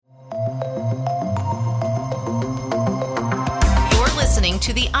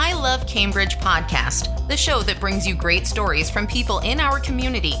to the I Love Cambridge podcast, the show that brings you great stories from people in our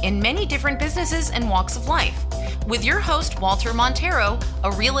community in many different businesses and walks of life. With your host, Walter Montero,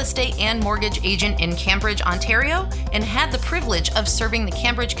 a real estate and mortgage agent in Cambridge, Ontario, and had the privilege of serving the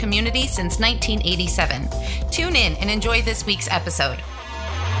Cambridge community since 1987. Tune in and enjoy this week's episode.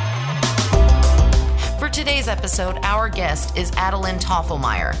 For today's episode, our guest is Andalyne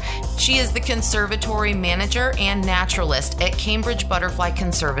Tofflemire. She is the Conservatory Manager and Naturalist at Cambridge Butterfly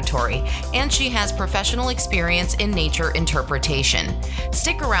Conservatory, and she has professional experience in nature interpretation.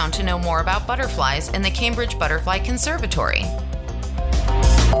 Stick around to know more about butterflies and the Cambridge Butterfly Conservatory.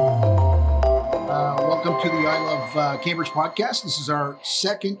 Welcome to the I Love Cambridge podcast. This is our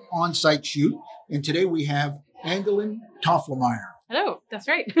second on-site shoot, and today we have Andalyne Tofflemire. Hello, that's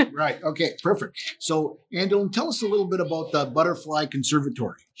right. Right. Okay, perfect. So, Andalyne, tell us a little bit about the Butterfly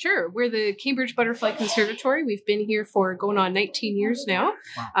Conservatory. Sure. We're the Cambridge Butterfly Conservatory. We've been here for going on 19 years now,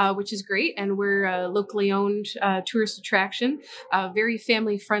 which is great. And we're a locally owned tourist attraction, very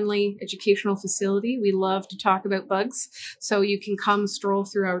family-friendly educational facility. We love to talk about bugs. So you can come stroll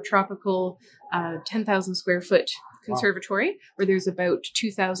through our tropical 10,000 square foot conservatory, where there's about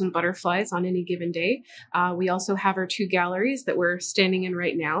 2,000 butterflies on any given day. We also have our two galleries that we're standing in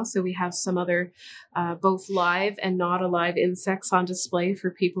right now. So we have some other both live and not alive insects on display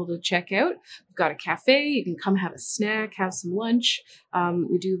for people to check out. We've got a cafe. You can come have a snack, have some lunch.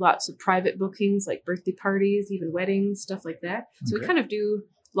 We do lots of private bookings like birthday parties, even weddings, stuff like that. So we kind of do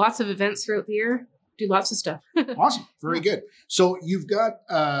lots of events throughout the year. Do lots of stuff. Awesome. Very good. So you've got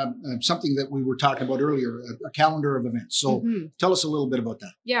something that we were talking about earlier, a calendar of events. So tell us a little bit about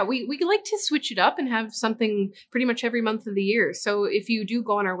that. Yeah, we like to switch it up and have something pretty much every month of the year. So if you do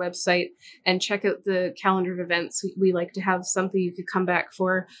go on our website and check out the calendar of events, we like to have something you could come back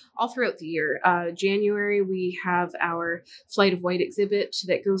for all throughout the year. January, we have our Flight of White exhibit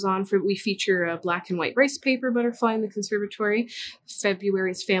that goes on we feature a black and white rice paper butterfly in the conservatory.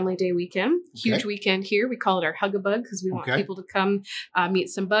 February's Family Day weekend, huge weekend here. We call it our Hug-a-Bug because we want people to come meet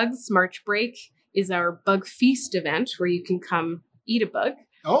some bugs. March break is our Bug Feast event where you can come eat a bug.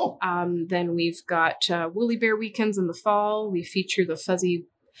 Then we've got Woolly Bear weekends in the fall. We feature the fuzzy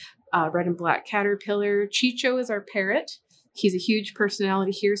red and black caterpillar. Chicho is our parrot. He's a huge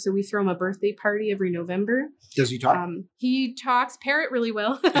personality here, so we throw him a birthday party every November. Does he talk? He talks parrot really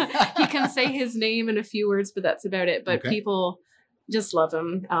well. He can say his name in a few words, but that's about it. But people just love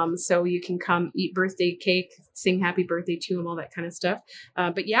him. So you can come eat birthday cake, sing happy birthday to him, all that kind of stuff.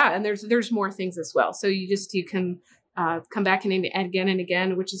 But yeah, and there's more things as well. So you can come back and again and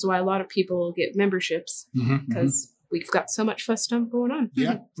again, which is why a lot of people get memberships because we've got so much fun stuff going on.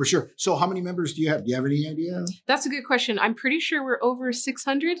 Yeah, for sure. So how many members do you have? Do you have any idea? That's a good question. I'm pretty sure we're over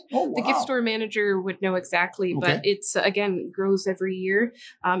 600. Oh, wow. The gift store manager would know exactly, but it's, again, grows every year.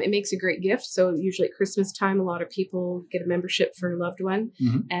 It makes a great gift. So usually at Christmas time, a lot of people get a membership for a loved one.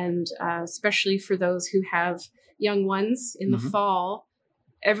 And especially for those who have young ones in the fall,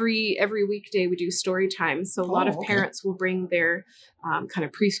 every weekday we do story time. So a lot of parents will bring their kind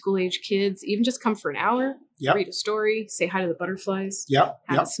of preschool age kids, even just come for an hour, read a story, say hi to the butterflies, have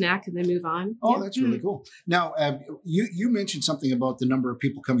a snack, and then move on. That's really cool. Now, you mentioned something about the number of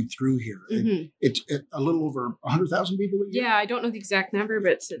people coming through here. It's a little over 100,000 people a year? Yeah, I don't know the exact number,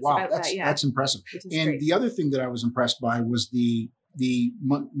 but it's about that, that's impressive. And great. The other thing that I was impressed by was the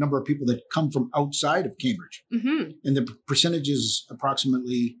number of people that come from outside of Cambridge. And the percentage is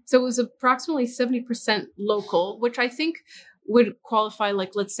approximately... So it was approximately 70% local, which I think would qualify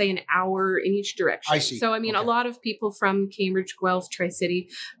like, let's say, an hour in each direction. I see. So, I mean, a lot of people from Cambridge, Guelph, Tri-City,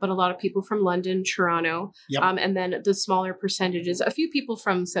 but a lot of people from London, Toronto, and then the smaller percentages, a few people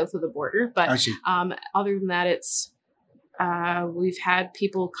from south of the border. But I see. Other than that, it's we've had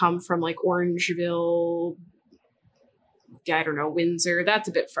people come from like Orangeville, I don't know, Windsor. That's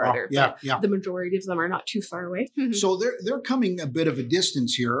a bit farther. The majority of them are not too far away. So they're coming a bit of a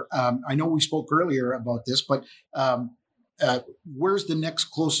distance here. I know we spoke earlier about this, but where's the next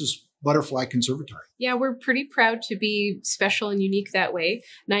closest butterfly conservatory? Yeah, we're pretty proud to be special and unique that way.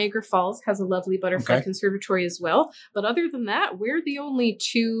 Niagara Falls has a lovely butterfly conservatory as well. But other than that, we're the only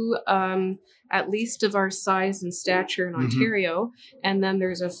two, at least of our size and stature in Ontario. And then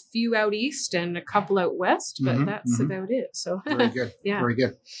there's a few out east and a couple out west, but that's about it. So very good. Very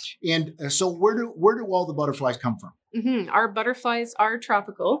good. And so where do all the butterflies come from? Our butterflies are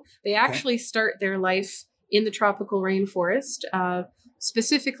tropical. They actually start their life in the tropical rainforest,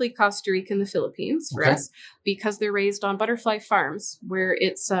 specifically Costa Rica and the Philippines for us, because they're raised on butterfly farms where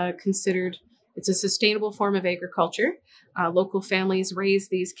it's considered, it's a sustainable form of agriculture. Local families raise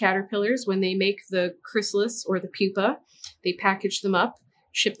these caterpillars. When they make the chrysalis or the pupa, they package them up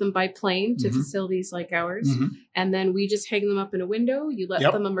ship them by plane to facilities like ours. And then we just hang them up in a window. You let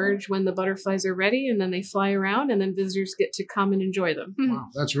them emerge when the butterflies are ready, and then they fly around, and then visitors get to come and enjoy them. Wow,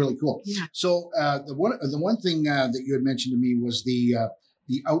 that's really cool. Yeah. So the one thing that you had mentioned to me was the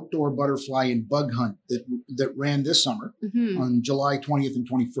outdoor butterfly and bug hunt that ran this summer on July 20th and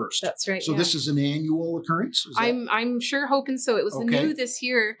 21st. That's right. So this is an annual occurrence? I'm sure hoping so. It was new this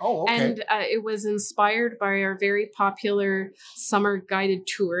year. Oh, okay. And it was inspired by our very popular summer guided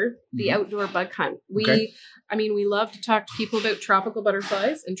tour, the outdoor bug hunt. We love to talk to people about tropical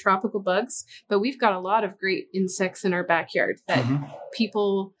butterflies and tropical bugs, but we've got a lot of great insects in our backyard that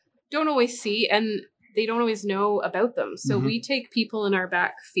people don't always see, and they don't always know about them. So we take people in our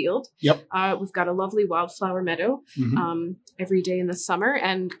back field. Yep. We've got a lovely wildflower meadow every day in the summer,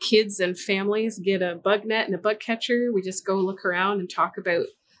 and kids and families get a bug net and a bug catcher. We just go look around and talk about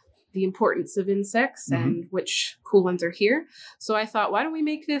the importance of insects and which cool ones are here. So I thought, why don't we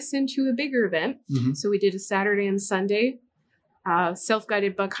make this into a bigger event? So we did a Saturday and Sunday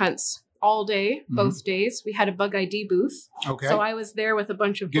self-guided bug hunts all day, both days. We had a bug ID booth. Okay. So I was there with a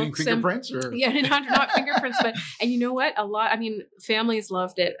bunch of getting books. Fingerprints? Or? Yeah, not fingerprints, but, and you know what? Families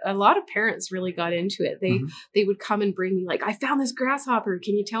loved it. A lot of parents really got into it. They would come and bring me like, I found this grasshopper.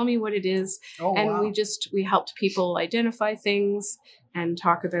 Can you tell me what it is? Oh, and wow. we helped people identify things and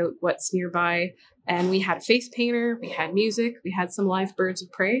talk about what's nearby. And we had a face painter, we had music, we had some live birds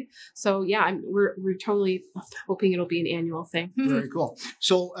of prey. So yeah, we're totally hoping it'll be an annual thing. Very cool.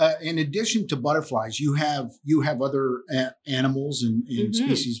 So in addition to butterflies, you have other animals and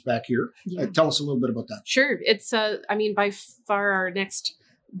species back here. Yeah. Tell us a little bit about that. Sure. It's by far our next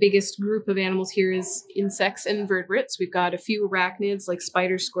biggest group of animals here is insects and invertebrates. We've got a few arachnids like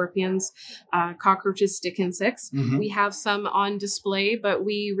spiders, scorpions, cockroaches, stick insects. We have some on display, but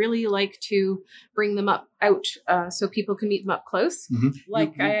we really like to bring them out so people can meet them up close.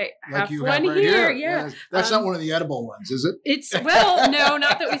 I have one right here. Yeah. That's not one of the edible ones, is it? It's no,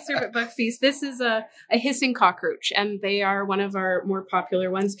 not that we serve at Bug Feast. This is a hissing cockroach, and they are one of our more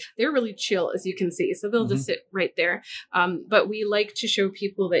popular ones. They're really chill, as you can see, so they'll just sit right there. But we like to show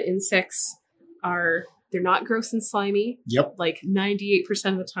people that insects they're not gross and slimy. Yep. Like 98%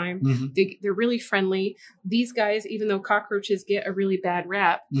 of the time. They're really friendly. These guys, even though cockroaches get a really bad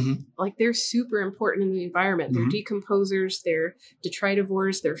rap, like they're super important in the environment. They're decomposers, they're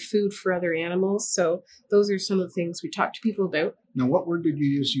detritivores, they're food for other animals. So those are some of the things we talk to people about. Now, what word did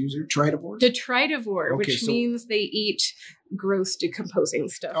you just use? Detritivores? Detritivore, which means they eat gross decomposing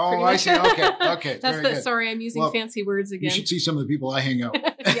stuff. Oh, I see. Okay. That's good. Sorry, I'm using fancy words again. You should see some of the people I hang out with.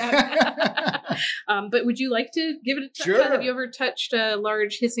 But would you like to give it a touch? Sure. Have you ever touched a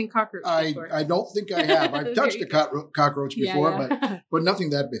large hissing cockroach before? I don't think I have. I've touched a cockroach before, but nothing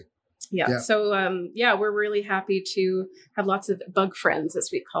that big. Yeah. So, we're really happy to have lots of bug friends, as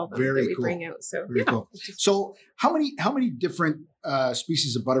we call them, Very that we cool. bring out. So, Very cool. So how many different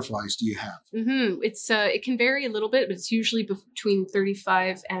species of butterflies do you have? It can vary a little bit, but it's usually between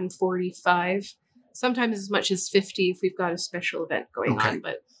 35 and 45, sometimes as much as 50 if we've got a special event going on.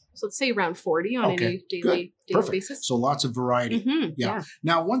 But so let's say around 40 on any daily basis. So lots of variety. Yeah.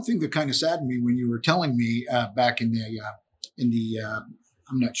 Now, one thing that kind of saddened me when you were telling me back in the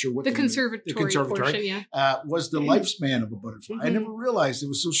I'm not sure what the conservatory portion, was the lifespan of a butterfly. I never realized it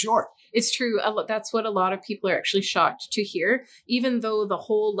was so short. It's true. That's what a lot of people are actually shocked to hear. Even though the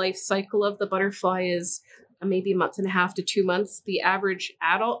whole life cycle of the butterfly is maybe a month and a half to 2 months, the average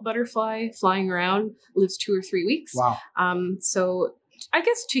adult butterfly flying around lives 2 or 3 weeks. Wow. So I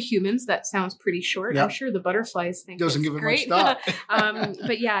guess to humans that sounds pretty short. Yeah. I'm sure the butterflies think doesn't give it great. much thought.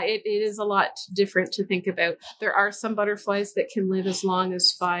 But yeah, it is a lot different to think about. There are some butterflies that can live as long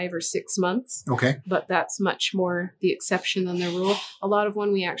as 5 or 6 months. Okay. But that's much more the exception than the rule. A lot of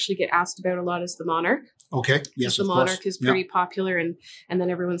one we actually get asked about a lot is the monarch. Okay. Yes, the of monarch course. is pretty popular, and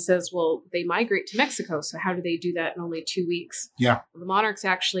then everyone says, well, they migrate to Mexico, so how do they do that in only 2 weeks? Yeah. Well, the monarch's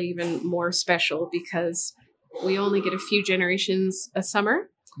actually even more special because we only get a few generations a summer.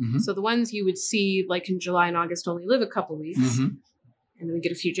 So the ones you would see like in July and August only live a couple weeks, and then we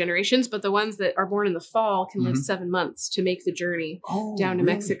get a few generations. But the ones that are born in the fall can live 7 months to make the journey down to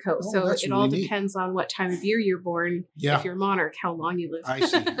Mexico. So it all depends on what time of year you're born. Yeah. If you're a monarch, how long you live.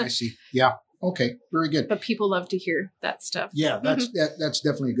 I see. Yeah. Okay. Very good. But people love to hear that stuff. Yeah, that's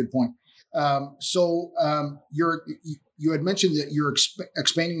definitely a good point. You had mentioned that you're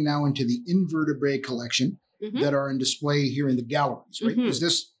expanding now into the invertebrate collection that are in display here in the galleries, right? Is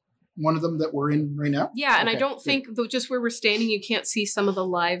this one of them that we're in right now? Yeah, and I don't think, just where we're standing, you can't see some of the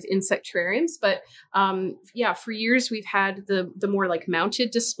live insect terrariums, but for years we've had the more like mounted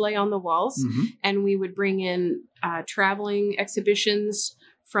display on the walls, and we would bring in traveling exhibitions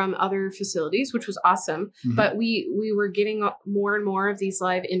from other facilities, which was awesome. But we were getting more and more of these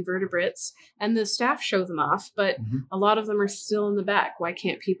live invertebrates, and the staff show them off, but a lot of them are still in the back. Why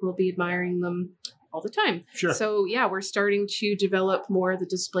can't people be admiring them all the time? Sure. So yeah, we're starting to develop more of the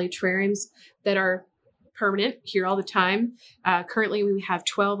display terrariums that are permanent here all the time. Currently we have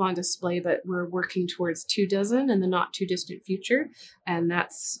 12 on display, but we're working towards 24 in the not too distant future. And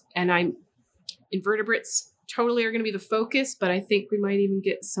invertebrates totally are going to be the focus, but I think we might even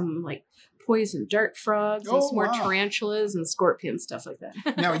get some like poison dart frogs and some more tarantulas and scorpions, stuff like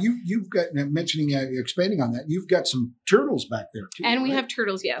that. Now you've got, expanding on that, you've got some turtles back there too. And right? we have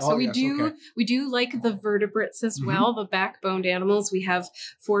turtles, yeah. So we do like the vertebrates as well, the backboned animals. We have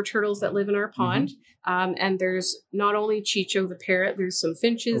 4 turtles that live in our pond. And there's not only Chicho the parrot, there's some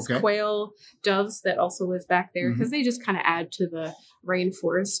finches, quail, doves that also live back there because they just kind of add to the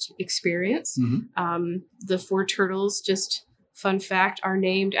rainforest experience. The 4 turtles, just fun fact, are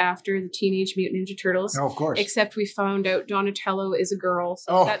named after the Teenage Mutant Ninja Turtles. Oh, of course. Except we found out Donatello is a girl.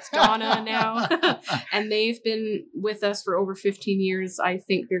 So that's Donna now. And they've been with us for over 15 years. I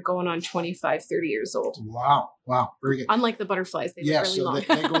think they're going on 25, 30 years old. Wow. Very good. Unlike the butterflies, they live really long.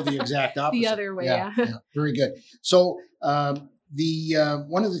 They go the exact opposite. The other way, yeah. Very good. So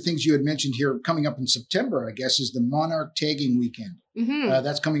one of the things you had mentioned here coming up in September, I guess, is the Monarch Tagging Weekend.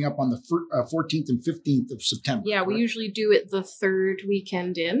 That's coming up on the 14th and 15th of September. Yeah, correct? We usually do it the 3rd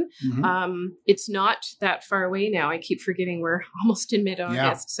weekend in. It's not that far away now. I keep forgetting we're almost in mid-August.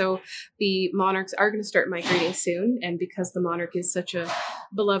 Yeah. So the monarchs are going to start migrating soon. And because the monarch is such a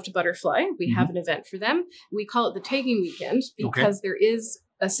beloved butterfly, we have an event for them. We call it the Tagging Weekend because there is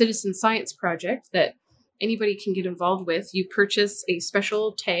a citizen science project that anybody can get involved with. You purchase a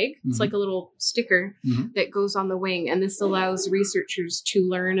special tag. It's like a little sticker that goes on the wing. And this allows researchers to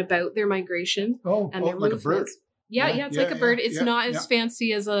learn about their migration and their like movements. A bird. Yeah, it's like a bird. It's not as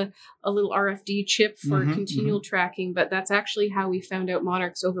fancy as a little RFD chip for continual tracking, but that's actually how we found out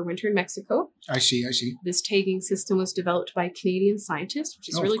monarchs overwinter in Mexico. I see. This tagging system was developed by Canadian scientists, which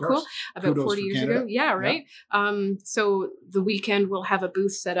is really cool. About Kudos 40 years Canada. ago. Yeah, right. So the weekend we'll have a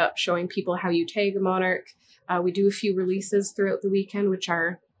booth set up showing people how you tag a monarch. We do a few releases throughout the weekend, which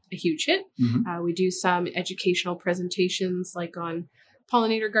are a huge hit. We do some educational presentations like on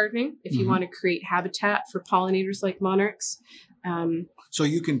pollinator gardening, if you want to create habitat for pollinators like monarchs. So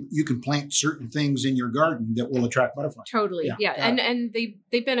you can plant certain things in your garden that will attract butterflies. Totally, yeah. And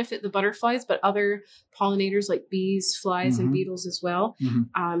they benefit the butterflies, but other pollinators like bees, flies, and beetles as well.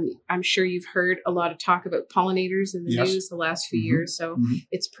 I'm sure you've heard a lot of talk about pollinators in the news the last few years, so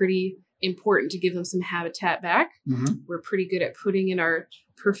it's pretty important to give them some habitat back. We're pretty good at putting in our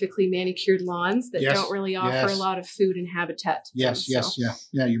perfectly manicured lawns that don't really offer a lot of food and habitat. Yeah,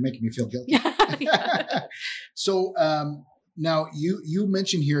 you're making me feel guilty. So now you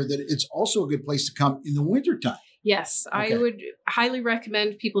mentioned here that it's also a good place to come in the wintertime. Yes, I would highly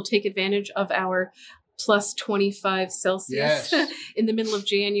recommend people take advantage of our plus 25 Celsius in the middle of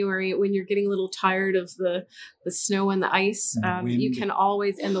January when you're getting a little tired of the snow and the ice. You can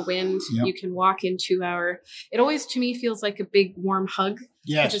always, and the wind, you can walk into it always to me feels like a big warm hug.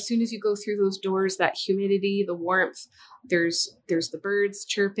 Yes. As soon as you go through those doors, that humidity, the warmth, there's the birds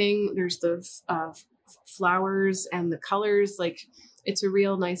chirping, there's the flowers and the colors, like it's a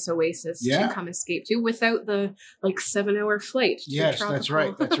real nice oasis to come escape to without the 7-hour flight. Yes, that's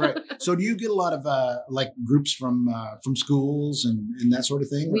right. So do you get a lot of groups from schools and that sort of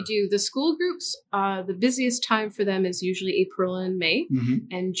thing? We do. The school groups, the busiest time for them is usually April and May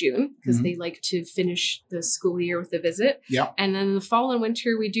and June because they like to finish the school year with a visit. And then in the fall and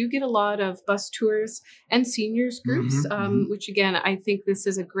winter, we do get a lot of bus tours and seniors groups, which again, I think this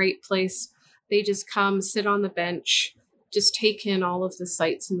is a great place. They just come, sit on the bench, just take in all of the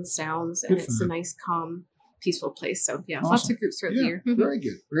sights and the sounds, and it's a nice, calm, peaceful place. So lots of groups throughout the year. Very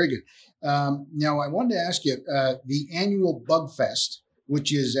good. Now I wanted to ask you, the annual Bug Fest,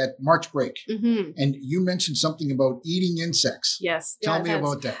 which is at March break, and you mentioned something about eating insects. Yes. Tell me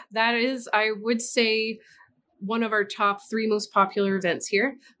about that. That is, I would say, one of our top 3 most popular events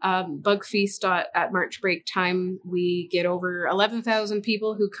here. Bug Feast at March break time, we get over 11,000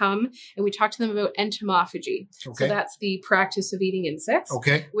 people who come and we talk to them about entomophagy. So that's the practice of eating insects,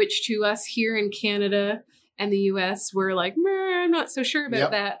 which to us here in Canada and the US, we're like, I'm not so sure about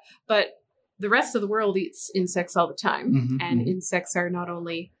that. But the rest of the world eats insects all the time. And insects are not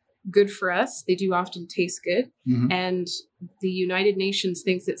only good for us, they do often taste good. And the United Nations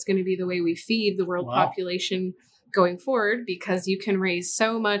thinks it's going to be the way we feed the world population going forward, because you can raise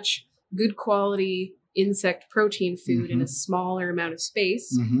so much good quality insect protein food in a smaller amount of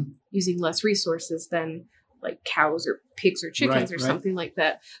space using less resources than like cows or pigs or chickens or something like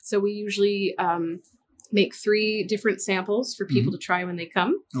that. So we usually make 3 different samples for people to try when they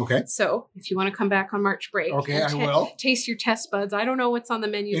come. Okay. So if you want to come back on March break, okay, I will taste your test buds. I don't know what's on the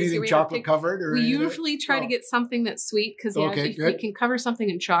menu. Anything chocolate covered, or we usually try to get something that's sweet because if we can cover something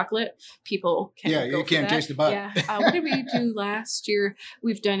in chocolate, people can. Yeah, you can't taste the bud. Yeah. What did we do last year?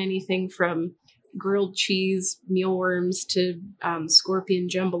 We've done anything from grilled cheese, mealworms to scorpion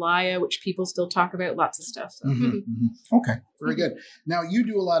jambalaya, which people still talk about. Lots of stuff. So. Okay, very good. Now you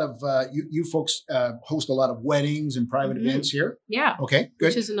do a lot of you folks host a lot of weddings and private events here. Yeah. Okay, good.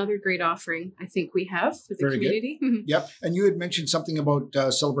 Which is another great offering I think we have for the community. Yep. And you had mentioned something about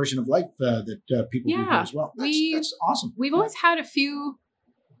celebration of life that people do here as well. That's awesome. We've always had a few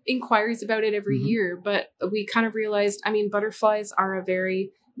inquiries about it every year, but we kind of realized, butterflies are a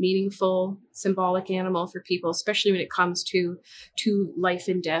very meaningful, symbolic animal for people, especially when it comes to life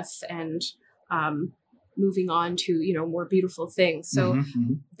and death and moving on to, more beautiful things. So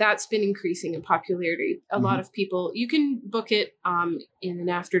that's been increasing in popularity. A lot of people, you can book it in an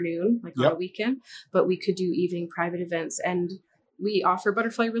afternoon, like on a weekend, but we could do evening private events, and we offer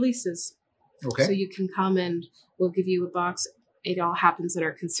butterfly releases. Okay. So you can come and we'll give you a box. It all happens in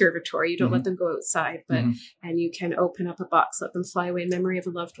our conservatory. You don't let them go outside, but and you can open up a box, let them fly away in memory of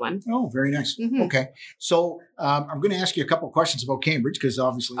a loved one. Oh, very nice. Okay. So I'm going to ask you a couple of questions about Cambridge, because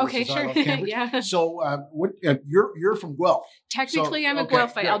obviously sure. I love Cambridge. So you're from Guelph. Technically, I'm a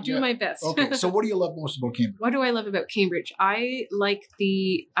Guelphite. I'll do my best. Okay. So what do you love most about Cambridge? What do I love about Cambridge? I like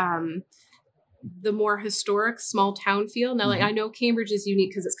the more historic small town feel. Now, like I know Cambridge is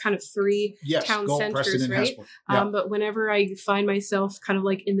unique because it's kind of 3 town centers, right? But whenever I find myself kind of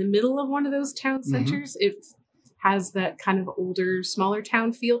like in the middle of one of those town centers, it has that kind of older, smaller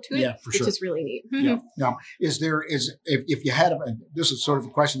town feel to it, which is really neat. Now, if you had this is sort of a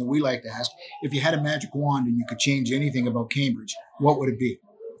question that we like to ask, if you had a magic wand and you could change anything about Cambridge, what would it be?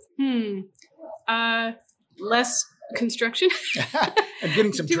 Less construction. And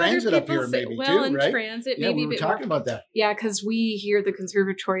getting some transit up here maybe too, right? Transit, maybe we were talking about that. Yeah, because we here, the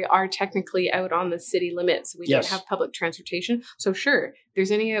conservatory, are technically out on the city limits. We don't have public transportation. So sure, if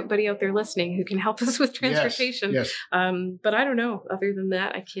there's anybody out there listening who can help us with transportation. Yes. But I don't know. Other than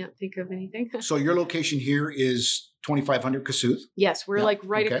that, I can't think of anything. So your location here is 2500 Kossuth? Yes, we're like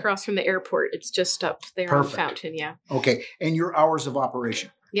right across from the airport. It's just up there on Fountain, Okay, and your hours of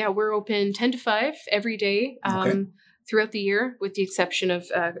operation? Yeah, we're open 10 to 5 every day throughout the year, with the exception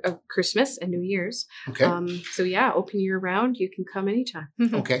of Christmas and New Year's. Okay. So open year round. You can come anytime.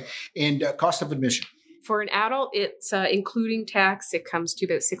 Okay. And cost of admission? For an adult, it's including tax, it comes to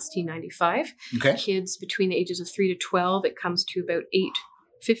about $16.95. Okay. Kids between the ages of 3 to 12, it comes to about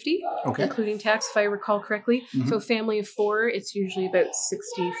 $8.50, including tax, if I recall correctly. So a family of 4, it's usually about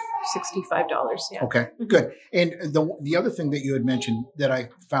 $65. Yeah. Okay, good. And the other thing that you had mentioned that I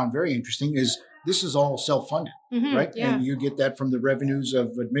found very interesting is this is all self-funded, right? Yeah. And you get that from the revenues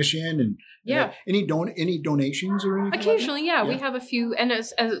of admission and any donations or anything? Occasionally, we have a few, and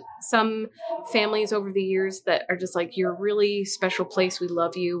as some families over the years that are just like, you're a really special place. We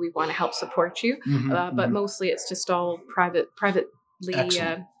love you. We want to help support you. But mostly it's just all privately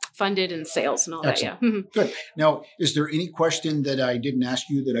funded and sales and all that. Yeah. Good. Now, is there any question that I didn't ask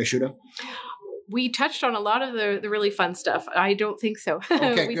you that I should have? We touched on a lot of the really fun stuff. I don't think so.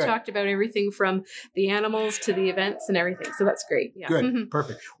 We talked about everything from the animals to the events and everything. So that's great. Yeah. Good.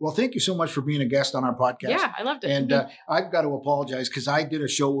 Perfect. Well, thank you so much for being a guest on our podcast. Yeah, I loved it. And I've got to apologize because I did a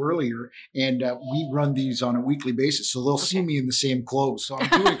show earlier and we run these on a weekly basis. So they'll see me in the same clothes. So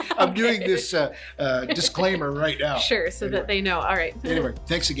I'm doing this disclaimer right now. Sure. So that they know. All right. Anyway,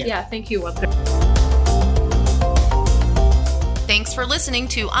 thanks again. Yeah. Thank you, Walter. Thanks for listening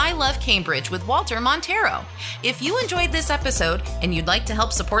to I Love Cambridge with Walter Montero. If you enjoyed this episode and you'd like to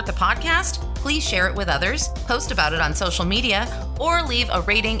help support the podcast, please share it with others, post about it on social media, or leave a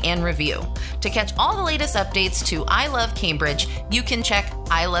rating and review. To catch all the latest updates to I Love Cambridge, you can check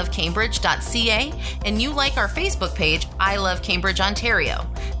ilovecambridge.ca and you like our Facebook page, I Love Cambridge Ontario.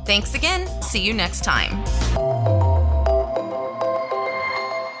 Thanks again. See you next time.